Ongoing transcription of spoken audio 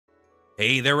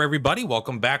Hey there, everybody.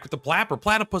 Welcome back with the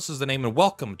Purplatypus is the name, and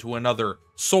welcome to another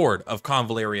Sword of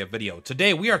Convallaria video.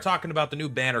 Today, we are talking about the new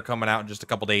banner coming out in just a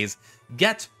couple days,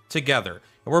 Get Together.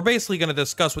 And we're basically going to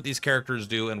discuss what these characters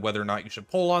do and whether or not you should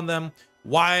pull on them,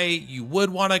 why you would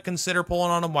want to consider pulling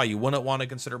on them, why you wouldn't want to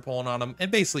consider pulling on them, and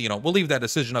basically, we'll leave that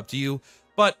decision up to you,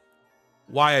 but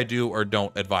why I do or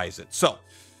don't advise it. So,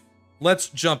 let's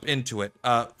jump into it.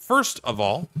 First of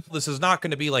all, this is not going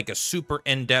to be like a super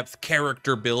in-depth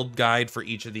character build guide for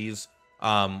each of these,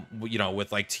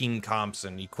 with like team comps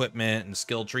and equipment and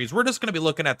skill trees. We're just going to be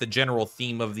looking at the general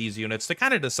theme of these units to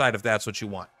kind of decide if that's what you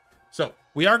want. So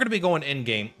we are going to be going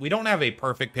in-game. We don't have a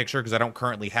perfect picture because I don't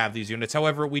currently have these units.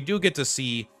 However, we do get to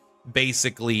see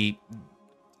basically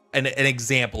an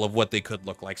example of what they could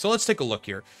look like. So let's take a look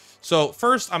here. So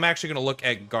first, I'm actually going to look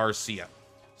at Garcia.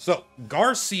 So,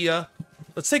 Garcia,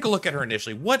 let's take a look at her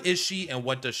initially. What is she and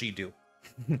what does she do?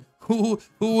 Who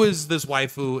is this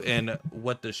waifu and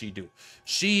what does she do?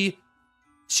 She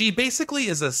basically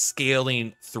is a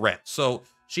scaling threat. So,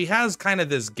 she has kind of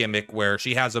this gimmick where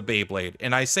she has a Beyblade.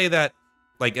 And I say that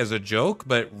like as a joke,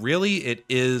 but really it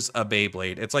is a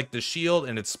Beyblade. It's like the shield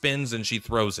and it spins and she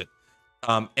throws it.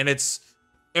 And it's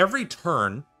every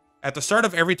turn. At the start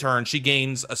of every turn, she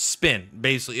gains a spin.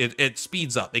 Basically, it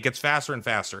speeds up. It gets faster and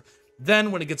faster.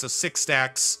 Then when it gets a 6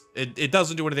 stacks, it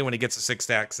doesn't do anything when it gets a 6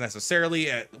 stacks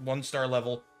necessarily at 1-star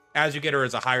level. As you get her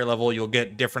as a higher level, you'll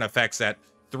get different effects at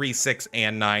 3, 6,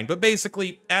 and 9. But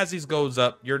basically, as these goes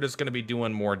up, you're just going to be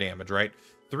doing more damage, right?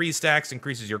 3 stacks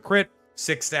increases your crit.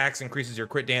 6 stacks increases your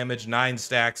crit damage. 9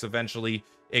 stacks eventually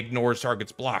ignores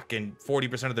target's block and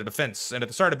 40% of their defense. And at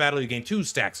the start of battle, you gain 2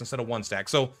 stacks instead of 1 stack.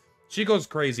 So she goes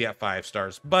crazy at 5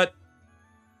 stars, but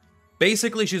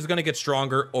basically she's going to get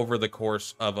stronger over the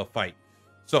course of a fight.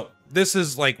 So this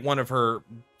is like one of her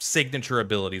signature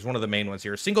abilities, one of the main ones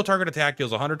here. Single target attack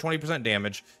deals 120%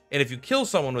 damage, and if you kill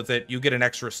someone with it, you get an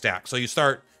extra stack. So you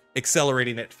start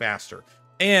accelerating it faster.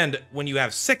 And when you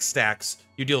have 6 stacks,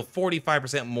 you deal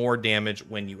 45% more damage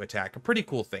when you attack. A pretty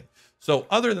cool thing. So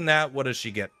other than that, what does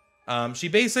she get? She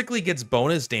basically gets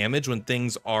bonus damage when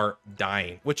things are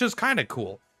dying, which is kind of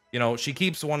cool. She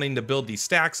keeps wanting to build these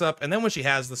stacks up, and then when she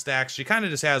has the stacks, she kind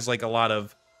of just has like a lot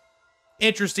of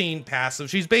interesting passive.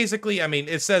 She's basically, I mean,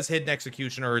 it says hidden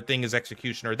executioner, her thing is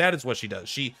executioner. That is what she does.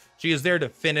 She is there to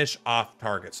finish off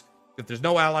targets. If there's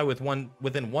no ally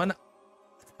within one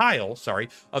tile,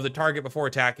 of the target before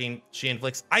attacking, she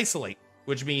inflicts isolate,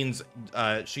 which means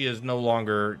she is no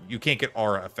longer, you can't get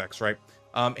aura effects, right?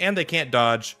 And they can't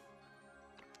dodge.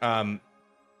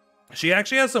 She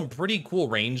actually has some pretty cool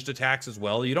ranged attacks as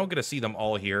well. You don't get to see them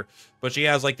all here, but she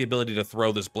has like the ability to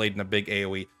throw this blade in a big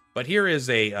AoE. But here is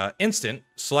a instant,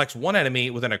 selects one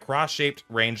enemy within a cross-shaped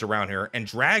range around her and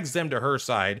drags them to her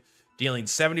side, dealing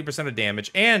 70% of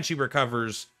damage, and she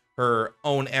recovers her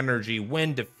own energy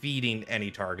when defeating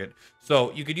any target.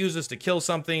 So you could use this to kill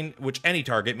something, which any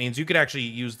target means you could actually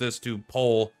use this to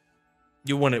pull.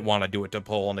 You wouldn't want to do it to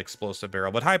pull an explosive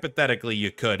barrel, but hypothetically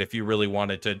you could if you really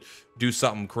wanted to do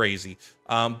something crazy.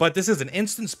 But this is an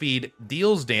instant speed,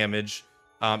 deals damage.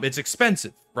 It's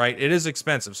expensive, right? It is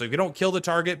expensive. So if you don't kill the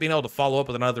target, being able to follow up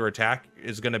with another attack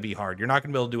is going to be hard. You're not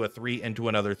going to be able to do a 3 into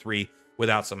another 3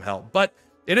 without some help. But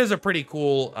it is a pretty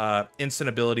cool instant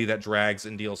ability that drags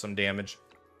and deals some damage.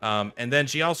 And then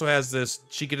she also has this,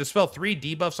 she can dispel 3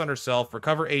 debuffs on herself,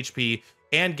 recover HP,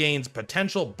 and gains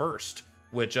potential burst,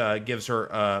 which gives her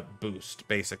a boost,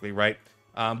 basically, right?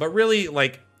 But really,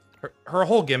 like, her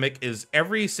whole gimmick is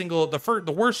every single,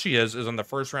 the worst she is on the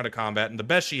first round of combat, and the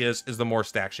best she is the more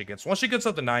stacks she gets. Once she gets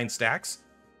up to 9 stacks,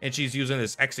 and she's using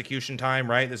this execution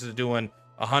time, right? This is doing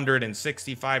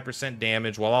 165%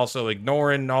 damage while also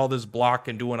ignoring all this block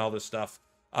and doing all this stuff.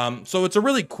 So it's a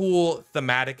really cool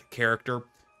thematic character.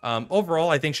 Overall,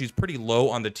 I think she's pretty low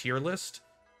on the tier list,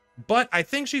 but I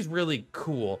think she's really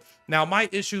cool. Now, my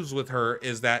issues with her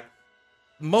is that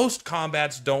most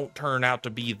combats don't turn out to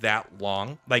be that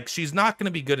long. Like, she's not going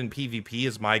to be good in PvP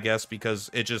is my guess, because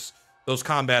it just, those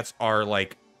combats are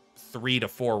like 3 to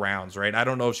 4 rounds, right? I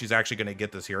don't know if she's actually going to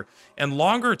get this here. And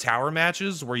longer tower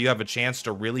matches where you have a chance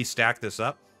to really stack this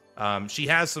up, she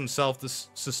has some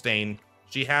self-sustain.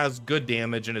 She has good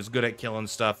damage and is good at killing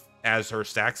stuff as her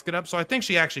stacks get up. So I think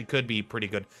she actually could be pretty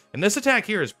good. And this attack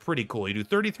here is pretty cool. You do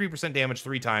 33% damage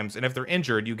 3 times, and if they're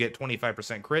injured, you get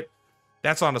 25% crit.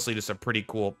 That's honestly just a pretty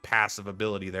cool passive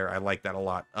ability there. I like that a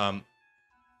lot.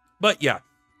 But yeah,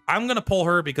 I'm going to pull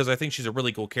her because I think she's a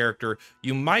really cool character.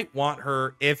 You might want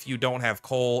her if you don't have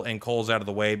Cole, and Cole's out of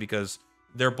the way because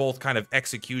they're both kind of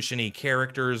execution-y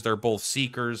characters. They're both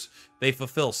seekers. They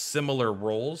fulfill similar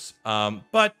roles.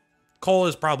 But Cole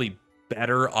is probably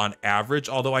better on average,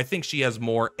 although I think she has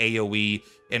more AoE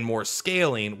and more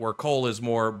scaling, where Cole is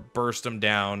more burst them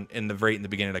down in the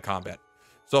beginning of combat.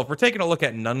 So if we're taking a look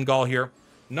at Nungal here,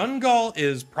 Nungal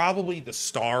is probably the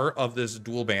star of this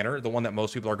dual banner, the one that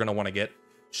most people are going to want to get.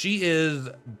 She is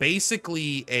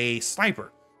basically a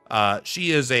sniper.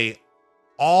 She is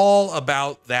all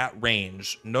about that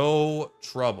range, no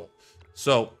trouble.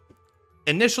 So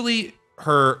initially,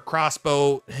 her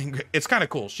crossbow, it's kind of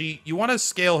cool. You want to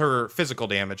scale her physical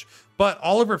damage, but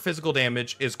all of her physical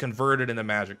damage is converted into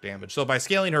magic damage. So by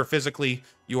scaling her physically,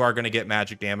 you are going to get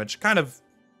magic damage. Kind of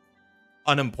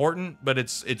unimportant, but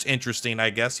it's interesting, I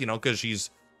guess, you know, because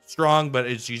she's strong,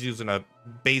 but she's using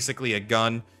basically a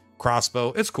gun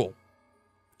crossbow. It's cool.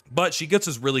 But she gets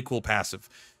this really cool passive.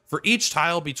 For each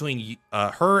tile between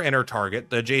her and her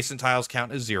target, the adjacent tiles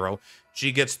count as 0.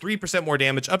 She gets 3% more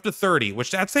damage up to 30,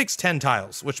 which that takes 10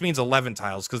 tiles, which means 11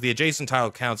 tiles because the adjacent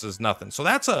tile counts as nothing. So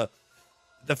that's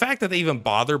the fact that they even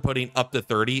bother putting up to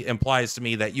 30 implies to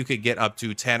me that you could get up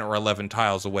to 10 or 11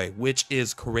 tiles away, which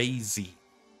is crazy.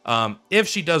 If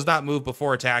she does not move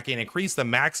before attacking, increase the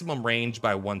maximum range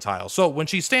by 1 tile. So when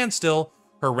she stands still,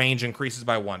 her range increases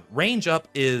by 1. Range up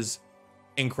is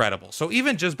incredible. So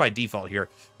even just by default here,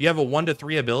 you have a 1 to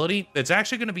 3 ability. It's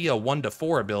actually going to be a 1 to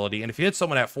 4 ability. And if you hit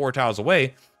someone at 4 tiles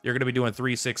away, you're going to be doing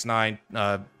 3, 6, 9,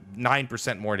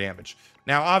 9% more damage.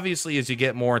 Now, obviously, as you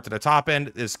get more into the top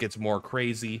end, this gets more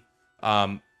crazy.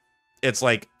 It's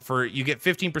like you get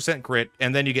 15% crit,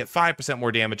 and then you get 5%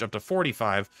 more damage up to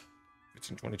 45.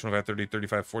 20, 25, 30,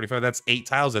 35, 45. That's 8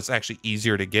 tiles. That's actually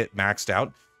easier to get maxed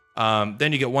out.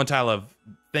 Then you get 1 tile of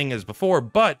thing as before,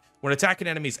 but when attacking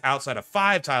enemies outside of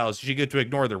 5 tiles, you get to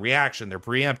ignore their reaction, their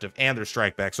preemptive, and their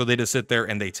strike back. So they just sit there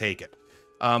and they take it.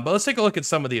 But let's take a look at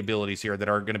some of the abilities here that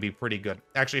are going to be pretty good.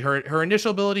 Actually, her initial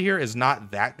ability here is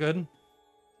not that good.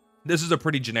 This is a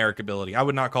pretty generic ability. I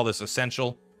would not call this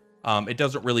essential. It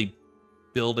doesn't really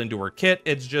build into her kit.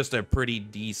 It's just a pretty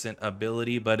decent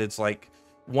ability, but it's like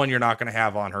one you're not going to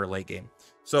have on her late game.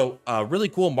 So really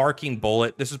cool marking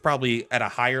bullet. This is probably at a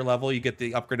higher level. You get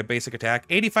the upgraded basic attack.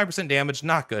 85% damage,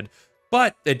 not good,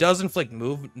 but it does inflict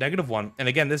move, -1. And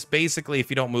again, this basically, if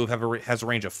you don't move, has a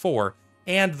range of 4.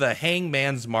 And the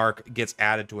Hangman's Mark gets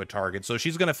added to a target. So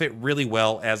she's going to fit really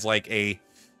well as like a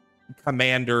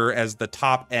commander, as the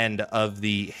top end of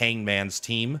the Hangman's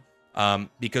team,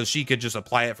 because she could just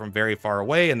apply it from very far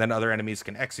away and then other enemies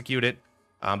can execute it.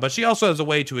 But she also has a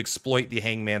way to exploit the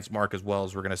Hangman's Mark as well,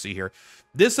 as we're going to see here.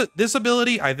 This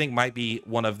ability, I think, might be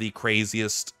one of the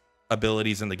craziest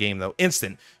abilities in the game, though.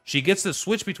 Instant. She gets to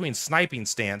switch between sniping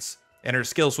stance, and her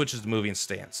skill switches to moving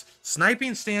stance.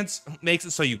 Sniping stance makes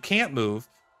it so you can't move,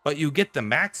 but you get the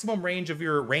maximum range of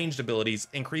your ranged abilities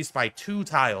increased by 2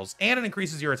 tiles, and it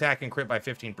increases your attack and crit by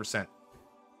 15%.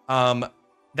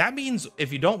 That means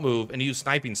if you don't move and use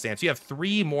sniping stance, you have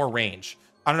 3 more range.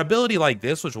 On an ability like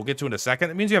this, which we'll get to in a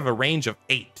second, it means you have a range of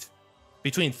 8.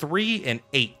 Between 3 and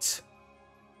 8.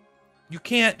 You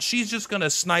can't, she's just gonna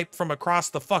snipe from across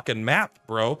the fucking map,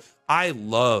 bro. I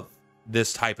love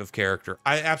this type of character.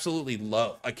 I absolutely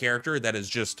love a character that is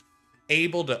just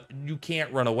able to, you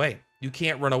can't run away. You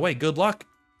can't run away. Good luck.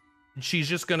 She's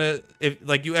just gonna, if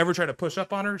like you ever try to push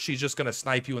up on her, she's just gonna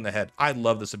snipe you in the head. I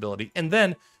love this ability. And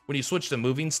then when you switch to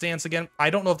moving stance again, I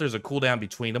don't know if there's a cooldown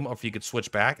between them or if you could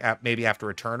switch back maybe after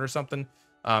a turn or something.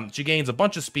 She gains a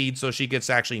bunch of speed, so she gets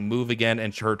to actually move again,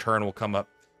 and her turn will come up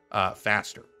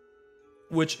faster,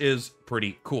 which is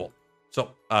pretty cool.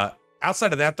 So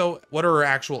outside of that, though, what are her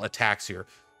actual attacks here?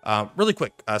 Really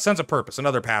quick, sense of purpose,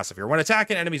 another passive here. When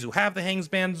attacking enemies who have the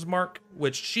Hangman's Mark,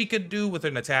 which she could do with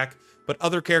an attack, but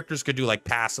other characters could do like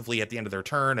passively at the end of their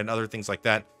turn and other things like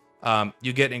that.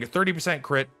 You get a 30%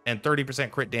 crit and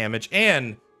 30% crit damage,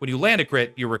 and when you land a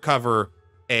crit, you recover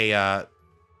an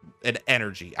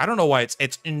energy. I don't know why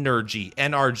it's energy,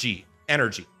 NRG,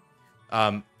 energy.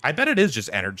 I bet it is just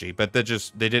energy, but they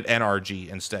did NRG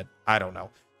instead. I don't know.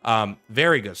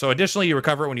 Very good. So additionally, you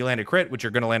recover it when you land a crit, which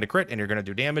you're going to land a crit and you're going to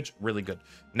do damage. Really good.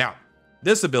 Now,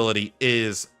 this ability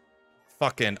is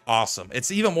fucking awesome.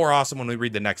 It's even more awesome when we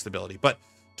read the next ability. But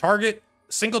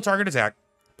single target attack,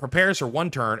 prepares for 1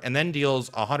 turn, and then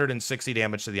deals 160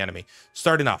 damage to the enemy.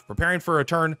 Starting off, preparing for a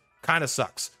turn kind of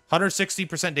sucks.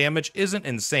 160% damage isn't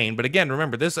insane, but again,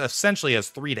 remember, this essentially has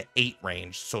 3 to 8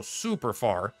 range, so super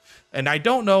far. And I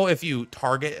don't know if you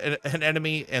target an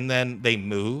enemy and then they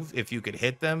move, if you could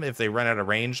hit them, if they run out of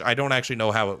range. I don't actually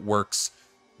know how it works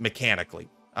mechanically,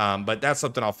 but that's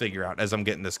something I'll figure out as I'm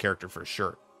getting this character for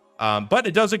sure. But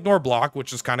it does ignore block,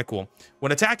 which is kind of cool.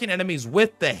 When attacking enemies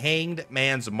with the Hanged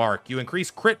Man's Mark, you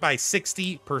increase crit by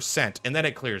 60%, and then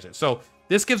it clears it. So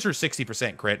this gives her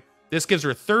 60% crit. This gives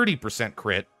her 30%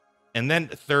 crit. and then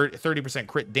 30%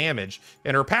 crit damage,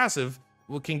 and her passive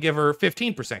can give her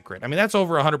 15% crit. I mean, that's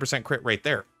over 100% crit right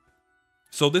there.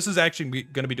 So this is actually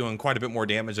going to be doing quite a bit more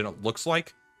damage than it looks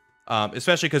like,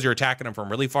 especially because you're attacking them from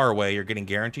really far away. You're getting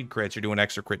guaranteed crits. You're doing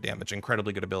extra crit damage.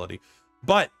 Incredibly good ability.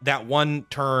 But that one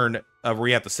turn where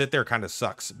you have to sit there kind of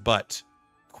sucks. But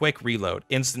quick reload,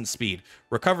 instant speed,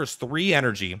 recovers 3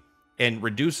 energy, and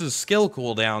reduces skill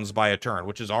cooldowns by a turn,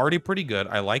 which is already pretty good.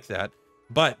 I like that.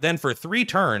 But then for 3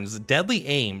 turns, Deadly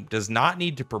Aim does not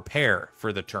need to prepare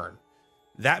for the turn.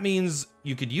 That means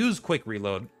you could use quick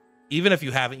reload, even if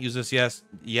you haven't used this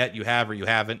yet, you have or you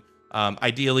haven't.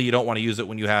 Ideally, you don't want to use it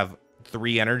when you have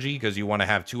 3 energy, because you want to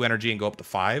have 2 energy and go up to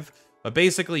 5. But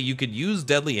basically, you could use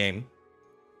Deadly Aim,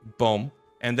 boom,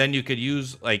 and then you could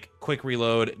use like quick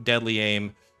reload, Deadly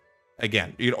Aim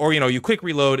again, or you quick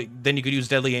reload, then you could use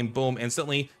Deadly Aim, boom,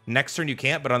 instantly. Next turn you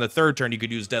can't, but on the 3rd turn you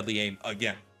could use Deadly Aim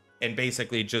again, and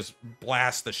basically just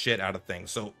blast the shit out of things.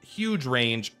 So huge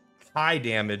range, high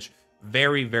damage,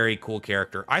 very, very cool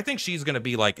character. I think she's going to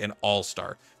be like an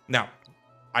all-star. Now,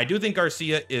 I do think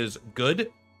Garcia is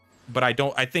good, but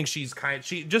I think she's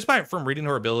just from reading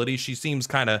her ability, she seems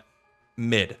kind of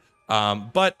mid,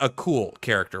 but a cool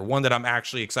character, one that I'm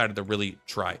actually excited to really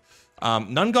try.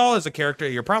 Nungal is a character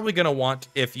you're probably going to want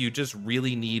if you just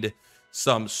really need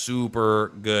some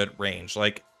super good range.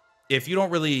 Like, if you don't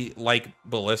really like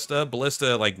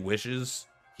Ballista like wishes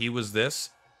he was this.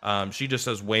 She just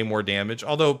does way more damage,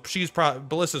 although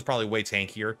Ballista's probably way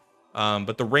tankier.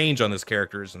 But the range on this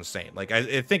character is insane. Like,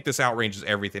 I think this outranges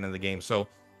everything in the game. So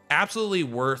absolutely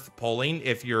worth pulling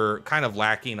if you're kind of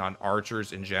lacking on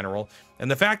archers in general. And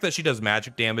the fact that she does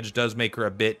magic damage does make her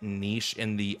a bit niche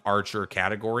in the archer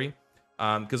category.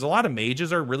 Because a lot of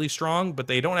mages are really strong, but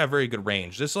they don't have very good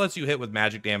range. This lets you hit with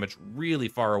magic damage really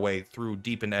far away through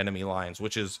deep into enemy lines,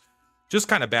 which is just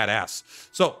kind of badass.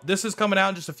 So this is coming out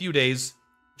in just a few days.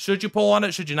 Should you pull on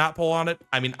it? Should you not pull on it?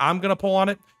 I mean, I'm going to pull on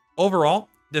it. Overall,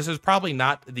 this is probably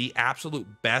not the absolute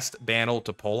best bannel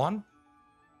to pull on.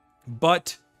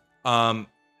 But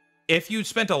if you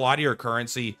spent a lot of your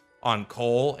currency on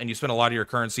coal and you spent a lot of your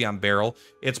currency on barrel,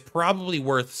 it's probably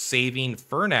worth saving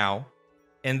for now.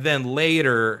 And then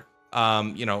later,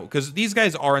 because these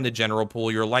guys are in the general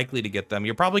pool, you're likely to get them.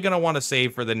 You're probably going to want to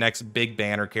save for the next big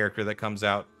banner character that comes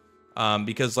out.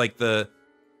 Because like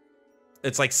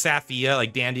it's like Saphia,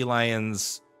 like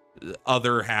Dandelion's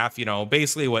other half,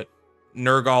 basically what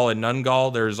Nergal and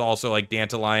Nungal, there's also like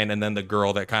Dandelion and then the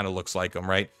girl that kind of looks like him,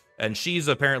 right? And she's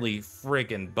apparently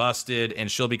freaking busted, and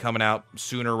she'll be coming out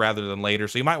sooner rather than later.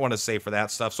 So you might want to save for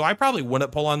that stuff. So I probably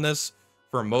wouldn't pull on this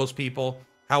for most people.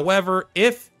 However,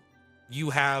 if you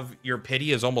have your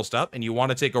pity is almost up and you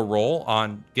want to take a roll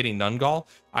on getting Nungal,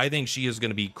 I think she is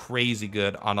going to be crazy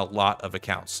good on a lot of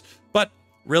accounts. But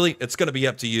really, it's going to be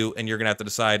up to you, and you're going to have to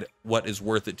decide what is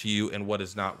worth it to you and what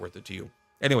is not worth it to you.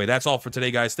 Anyway, that's all for today,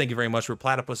 guys. Thank you very much.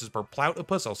 Purplatypus is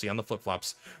Purplatypus. I'll see you on the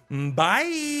flip-flops.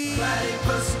 Bye!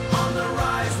 Platypus on the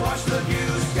rise.